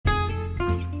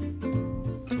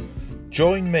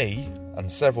Join me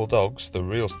and several dogs, the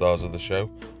real stars of the show,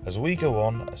 as we go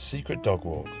on a secret dog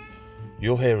walk.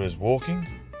 You'll hear us walking,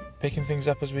 picking things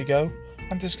up as we go,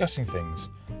 and discussing things.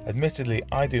 Admittedly,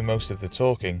 I do most of the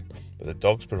talking, but the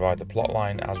dogs provide the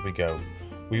plotline as we go.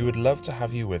 We would love to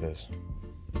have you with us.